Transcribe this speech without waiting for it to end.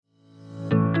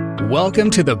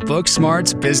Welcome to the Book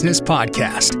Smarts Business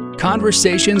Podcast.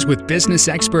 Conversations with business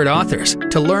expert authors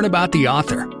to learn about the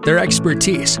author, their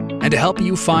expertise, and to help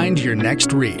you find your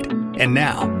next read. And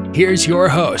now, here's your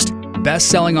host,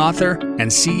 best-selling author and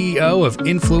CEO of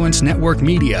Influence Network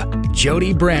Media,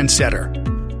 Jody Brandsetter.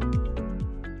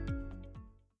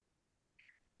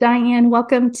 Diane,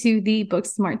 welcome to the Book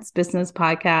Smarts Business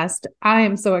Podcast. I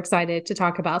am so excited to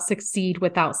talk about Succeed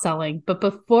Without Selling. But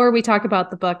before we talk about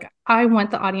the book, I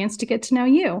want the audience to get to know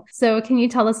you. So can you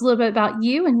tell us a little bit about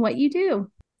you and what you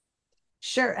do?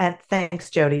 Sure. And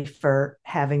thanks, Jody, for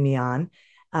having me on.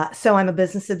 So I'm a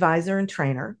business advisor and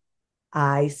trainer.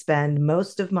 I spend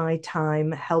most of my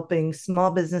time helping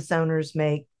small business owners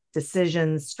make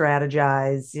decisions,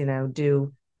 strategize,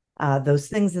 do those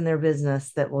things in their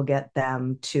business that will get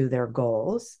them to their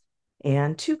goals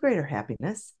and to greater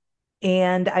happiness.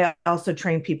 And I also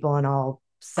train people in all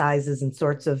sizes and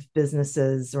sorts of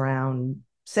businesses around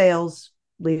sales,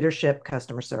 leadership,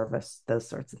 customer service, those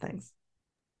sorts of things.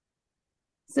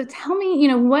 So tell me,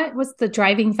 what was the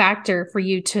driving factor for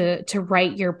you to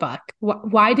write your book?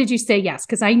 Why did you say yes?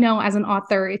 Because I know as an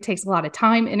author, it takes a lot of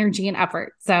time, energy, and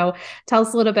effort. So tell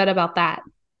us a little bit about that.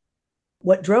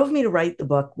 What drove me to write the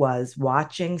book was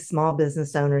watching small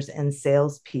business owners and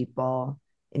salespeople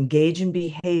engage in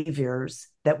behaviors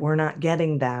that were not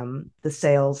getting them the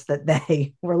sales that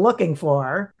they were looking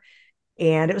for.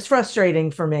 And it was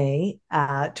frustrating for me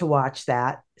to watch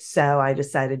that. So I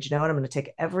decided, I'm going to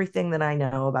take everything that I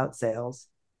know about sales.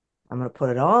 I'm going to put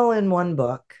it all in one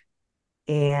book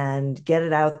and get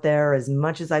it out there as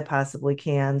much as I possibly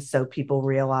can so people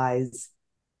realize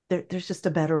there's just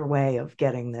a better way of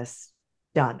getting this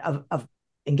done, of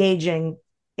engaging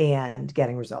and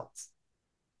getting results.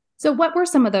 So what were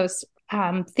some of those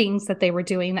things that they were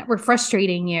doing that were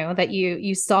frustrating you, that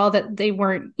you saw that they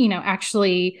weren't,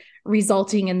 actually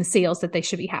resulting in the sales that they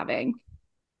should be having?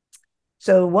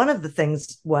 So one of the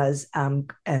things was, and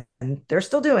they're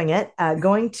still doing it,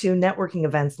 going to networking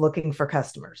events, looking for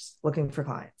customers, looking for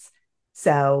clients.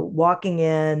 So walking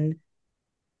in,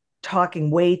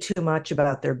 talking way too much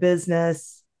about their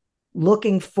business,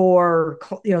 looking for,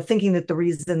 thinking that the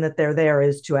reason that they're there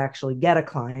is to actually get a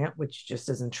client, which just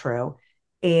isn't true.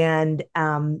 And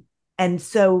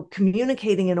so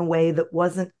communicating in a way that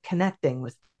wasn't connecting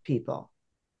with people.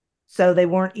 So they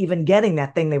weren't even getting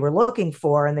that thing they were looking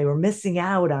for, and they were missing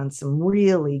out on some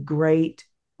really great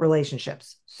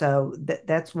relationships. So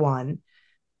that's one.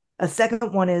 A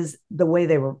second one is the way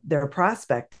they're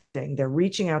prospecting. They're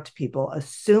reaching out to people,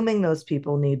 assuming those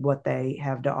people need what they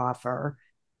have to offer,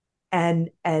 and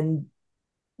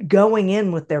going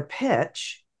in with their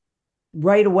pitch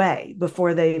right away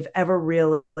before they've ever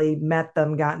really met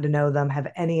them, gotten to know them,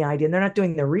 have any idea. And they're not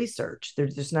doing their research. They're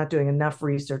just not doing enough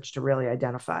research to really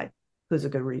identify who's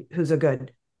a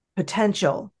good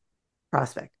potential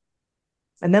prospect.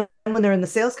 And then when they're in the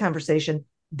sales conversation,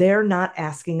 they're not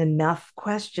asking enough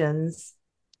questions,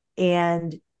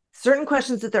 and certain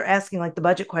questions that they're asking, like the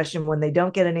budget question, when they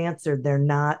don't get an answer, they're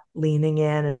not leaning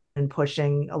in and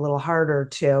pushing a little harder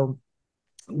to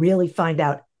really find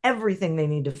out everything they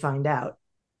need to find out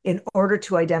in order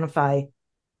to identify,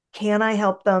 can I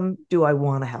help them? Do I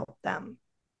want to help them?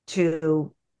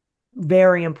 Two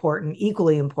very important,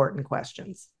 equally important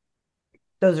questions.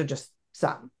 Those are just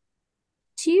some.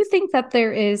 Do you think that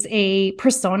there is a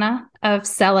persona of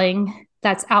selling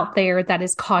that's out there that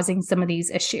is causing some of these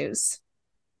issues?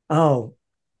 Oh,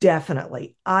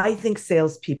 definitely. I think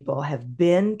salespeople have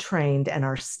been trained and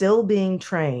are still being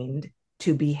trained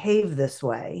to behave this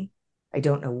way. I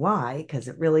don't know why, because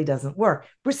it really doesn't work.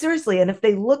 But seriously, and if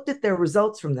they looked at their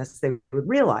results from this, they would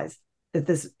realize that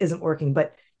this isn't working.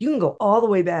 But you can go all the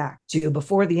way back to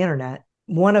before the internet.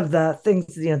 One of the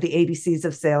things, the ABCs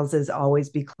of sales is always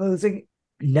be closing.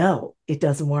 No, it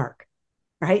doesn't work.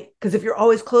 Right? Because if you're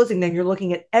always closing, then you're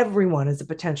looking at everyone as a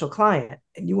potential client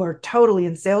and you are totally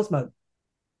in sales mode.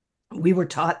 We were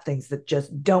taught things that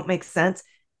just don't make sense,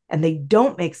 and they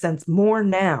don't make sense more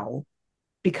now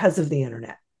because of the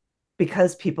internet,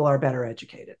 because people are better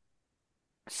educated.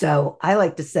 So I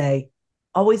like to say,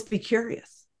 always be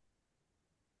curious,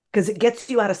 because it gets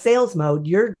you out of sales mode.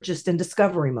 You're just in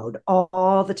discovery mode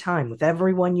all the time with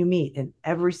everyone you meet in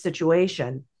every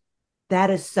situation. That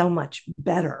is so much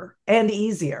better and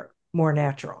easier, more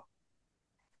natural.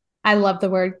 I love the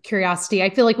word curiosity.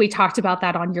 I feel like we talked about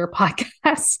that on your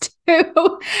podcast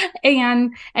too,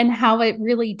 and how it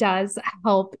really does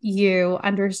help you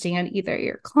understand either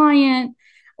your client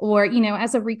Or,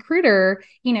 as a recruiter,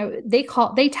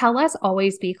 they tell us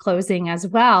always be closing as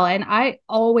well. And I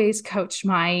always coach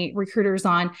my recruiters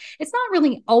on, it's not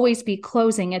really always be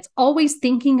closing. It's always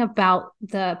thinking about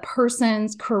the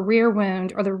person's career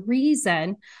wound or the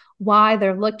reason why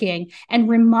they're looking, and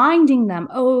reminding them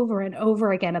over and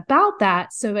over again about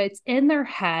that. So it's in their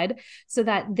head so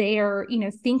that they're,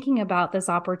 thinking about this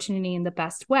opportunity in the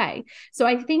best way. So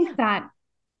I think that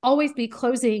always be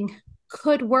closing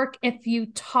could work if you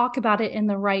talk about it in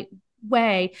the right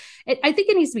way. I think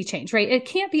it needs to be changed, right? It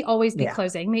can't be always be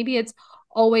closing. Maybe it's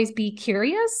always be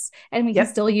curious, and we can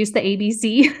still use the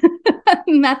ABC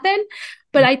method.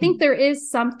 But I think there is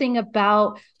something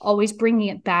about always bringing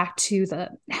it back to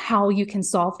how you can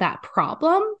solve that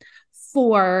problem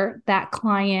for that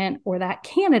client or that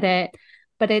candidate.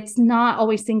 But it's not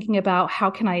always thinking about how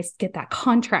can I get that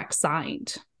contract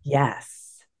signed.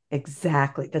 Yes,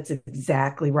 exactly. That's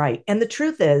exactly right. And the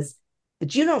truth is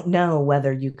that you don't know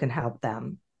whether you can help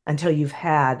them until you've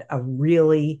had a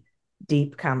really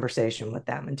deep conversation with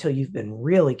them, until you've been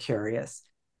really curious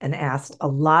and asked a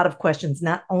lot of questions,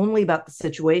 not only about the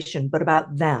situation, but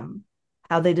about them,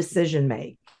 how they decision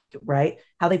make, right?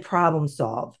 How they problem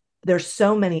solve. There's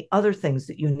so many other things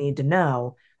that you need to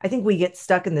know. I think we get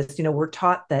stuck in this, we're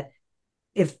taught that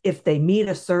if they meet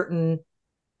a certain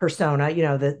persona,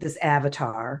 this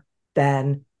avatar,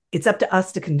 then it's up to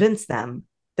us to convince them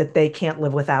that they can't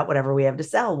live without whatever we have to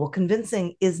sell. Well,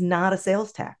 convincing is not a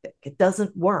sales tactic. It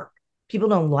doesn't work. People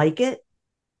don't like it.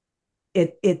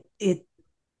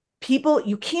 People,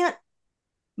 you can't,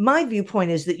 my viewpoint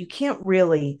is that you can't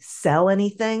really sell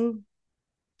anything.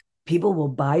 People will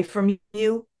buy from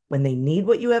you when they need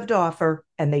what you have to offer,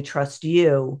 and they trust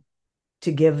you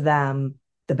to give them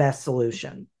the best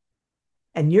solution.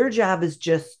 And your job is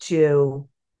just to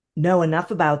know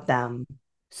enough about them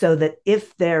so that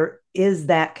if there is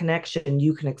that connection,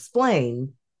 you can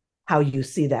explain how you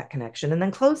see that connection. And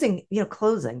then closing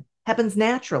happens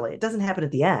naturally. It doesn't happen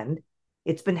at the end.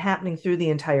 It's been happening through the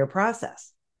entire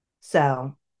process.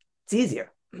 So it's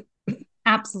easier.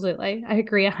 Absolutely. I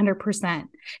agree 100%.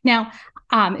 Now,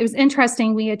 it was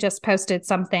interesting. We had just posted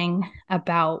something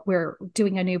about, we're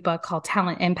doing a new book called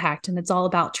Talent Impact, and it's all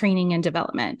about training and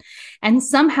development. And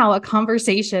somehow a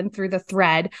conversation through the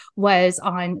thread was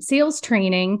on sales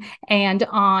training and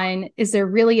on, is there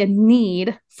really a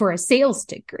need for a sales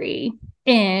degree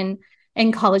in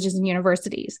colleges and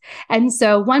universities? And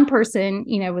so one person,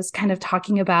 was kind of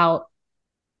talking about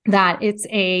that it's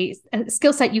a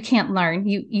skill set you can't learn.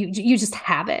 You just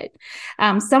have it.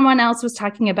 Someone else was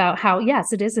talking about how,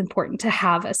 yes, it is important to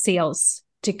have a sales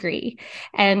degree.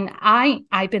 And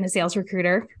I've been a sales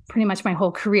recruiter pretty much my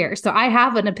whole career. So I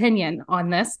have an opinion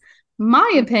on this.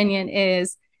 My opinion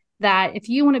is that if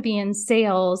you want to be in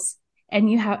sales, and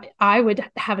I would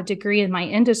have a degree in my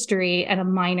industry and a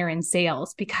minor in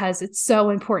sales, because it's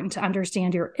so important to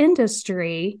understand your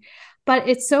industry. But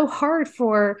it's so hard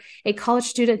for a college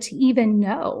student to even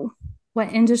know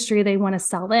what industry they want to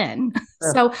sell in.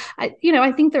 Sure. So,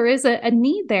 I think there is a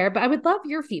need there, but I would love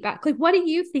your feedback. Like, what do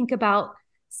you think about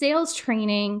sales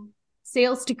training,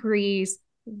 sales degrees?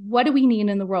 What do we need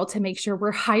in the world to make sure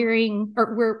we're hiring,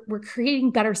 or we're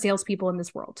creating better salespeople in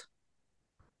this world?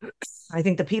 I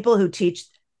think the people who teach,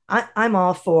 I'm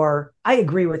all for, I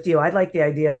agree with you. I like the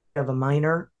idea of a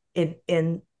minor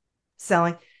in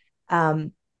selling.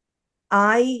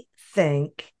 I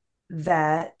think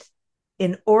that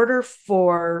in order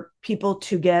for people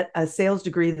to get a sales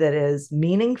degree that is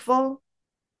meaningful,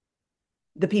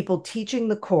 the people teaching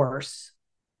the course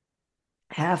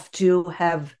have to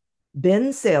have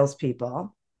been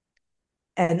salespeople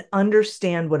and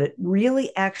understand what it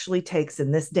really actually takes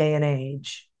in this day and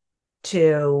age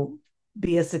to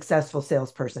be a successful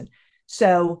salesperson.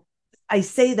 So I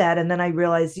say that, and then I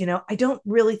realize, I don't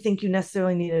really think you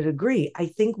necessarily need a degree. I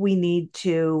think we need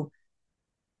to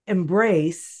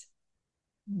embrace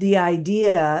the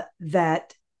idea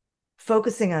that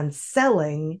focusing on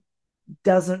selling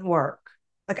doesn't work.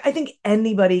 Like, I think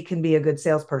anybody can be a good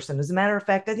salesperson. As a matter of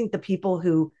fact, I think the people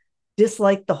who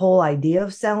dislike the whole idea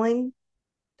of selling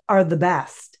are the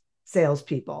best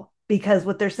salespeople, because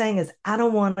what they're saying is, I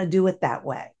don't want to do it that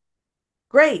way.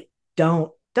 Great.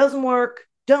 Don't. Doesn't work.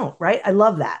 Don't, right? I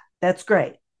love that. That's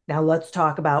great. Now let's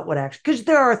talk about what actually, because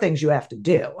there are things you have to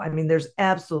do. I mean, there's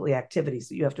absolutely activities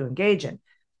that you have to engage in.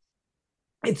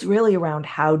 It's really around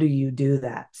how do you do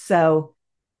that? So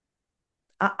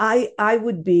I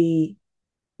would be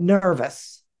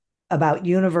nervous about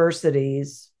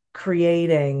universities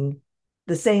creating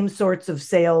the same sorts of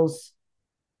sales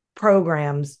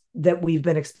programs that we've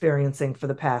been experiencing for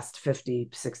the past 50,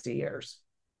 60 years.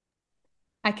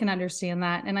 I can understand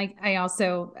that. And I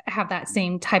also have that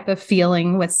same type of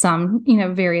feeling with some,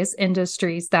 various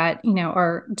industries that,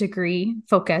 are degree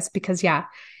focused because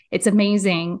it's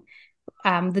amazing.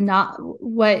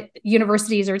 What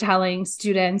universities are telling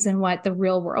students and what the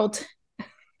real world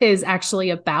is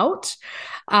actually about.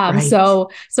 Right. So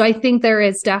I think there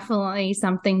is definitely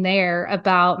something there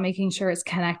about making sure it's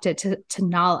connected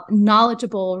to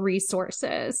knowledgeable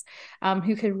resources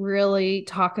who could really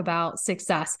talk about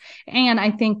success. And I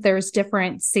think there's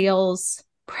different sales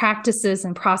practices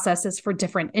and processes for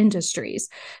different industries.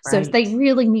 So Right. they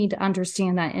really need to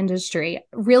understand that industry.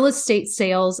 Real estate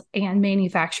sales and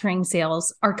manufacturing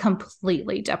sales are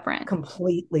completely different.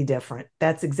 Completely different.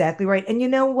 That's exactly right. And you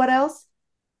know what else?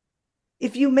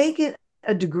 If you make it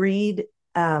a degreed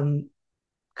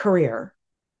career,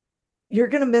 you're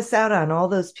going to miss out on all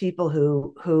those people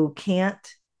who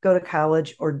can't go to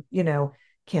college or,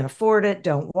 can't afford it,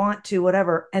 don't want to,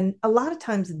 whatever. And a lot of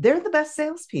times they're the best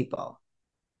salespeople.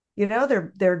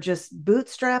 They're just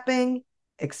bootstrapping,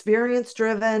 experience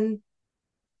driven.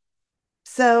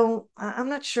 So I'm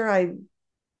not sure I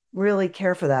really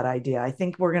care for that idea. I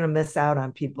think we're going to miss out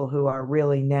on people who are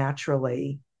really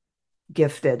naturally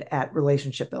gifted at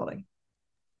relationship building.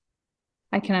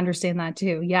 I can understand that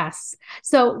too. Yes.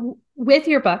 So with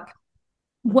your book,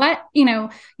 what, you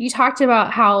talked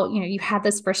about how, you had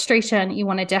this frustration, you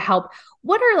wanted to help.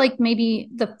 What are maybe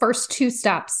the first two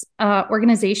steps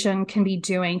organization can be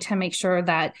doing to make sure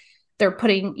that they're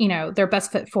putting, their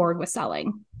best foot forward with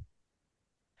selling?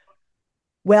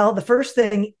 Well, the first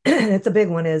thing, it's a big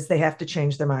one, is they have to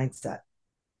change their mindset.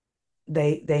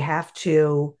 They have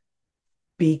to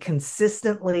be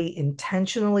consistently,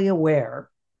 intentionally aware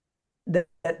that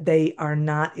they are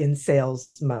not in sales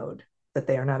mode, that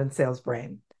they are not in sales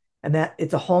brain, and that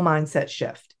it's a whole mindset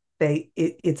shift.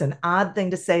 It's an odd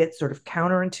thing to say. It's sort of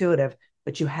counterintuitive,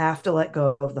 but you have to let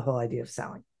go of the whole idea of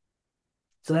selling.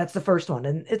 So that's the first one.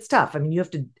 And it's tough. I mean, you have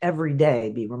to every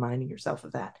day be reminding yourself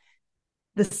of that.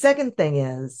 The second thing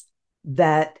is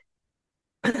that,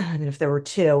 and if there were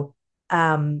two,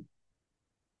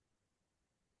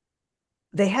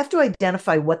 they have to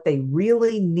identify what they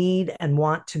really need and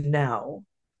want to know,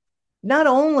 not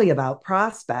only about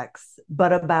prospects,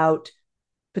 but about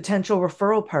potential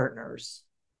referral partners,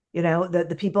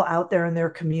 the people out there in their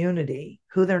community,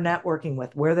 who they're networking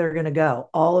with, where they're going to go,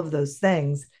 all of those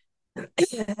things.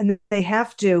 And they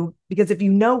have to, because if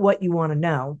you know what you want to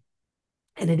know,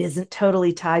 and it isn't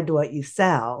totally tied to what you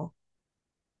sell,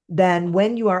 then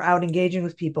when you are out engaging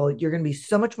with people, you're going to be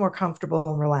so much more comfortable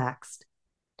and relaxed,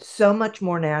 so much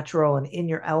more natural and in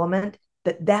your element,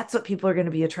 that's what people are going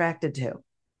to be attracted to.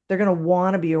 They're going to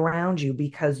want to be around you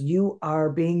because you are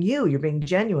being you. You're being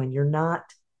genuine. You're not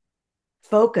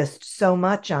focused so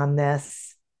much on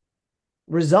this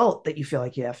result that you feel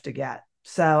like you have to get.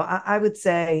 So I would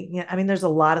say, there's a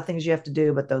lot of things you have to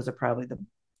do, but those are probably the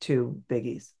two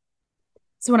biggies.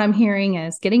 So what I'm hearing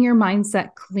is getting your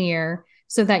mindset clear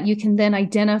so that you can then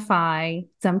identify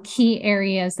some key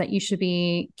areas that you should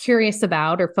be curious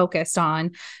about or focused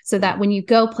on, so that when you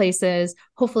go places,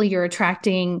 hopefully you're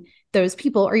attracting those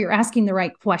people, or you're asking the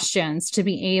right questions to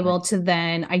be able to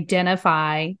then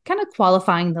identify, kind of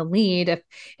qualifying the lead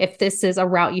if this is a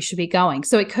route you should be going.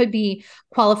 So it could be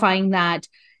qualifying that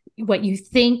what you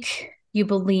think you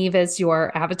believe is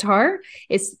your avatar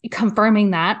is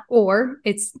confirming that, or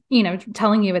it's,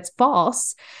 telling you it's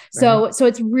false. Right. So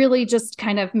it's really just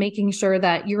kind of making sure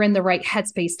that you're in the right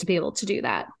headspace to be able to do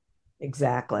that.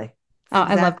 Exactly. Oh,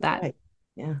 I love that. Right.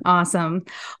 Yeah. Awesome.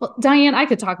 Well, Diane, I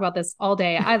could talk about this all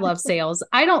day. I love sales.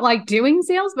 I don't like doing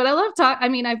sales, but I love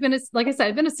like I said,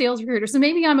 I've been a sales recruiter. So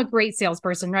maybe I'm a great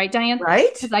salesperson, right, Diane?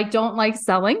 Right. Because I don't like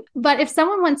selling. But if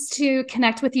someone wants to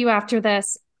connect with you after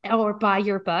this or buy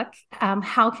your book,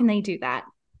 how can they do that?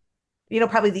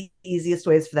 Probably the easiest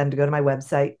way is for them to go to my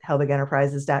website,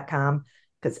 helbigenterprises.com,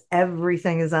 because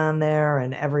everything is on there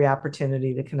and every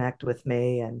opportunity to connect with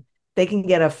me. And they can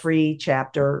get a free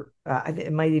chapter.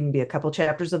 It might even be a couple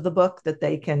chapters of the book that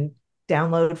they can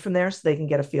download from there so they can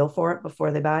get a feel for it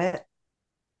before they buy it.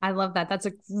 I love that. That's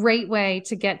a great way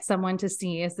to get someone to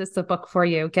see, is this a book for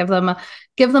you? Give them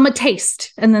a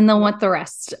taste, and then they'll want the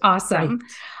rest. Awesome. Right.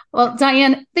 Well,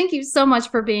 Diane, thank you so much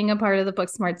for being a part of the Book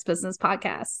Smarts Business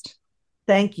Podcast.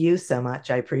 Thank you so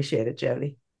much. I appreciate it,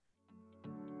 Jody.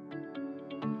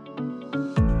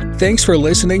 Thanks for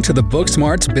listening to the Book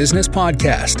Smarts Business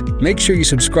Podcast. Make sure you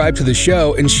subscribe to the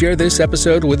show and share this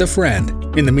episode with a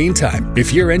friend. In the meantime,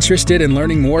 if you're interested in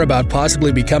learning more about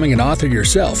possibly becoming an author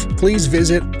yourself, please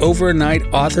visit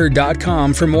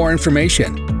overnightauthor.com for more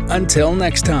information. Until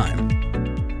next time.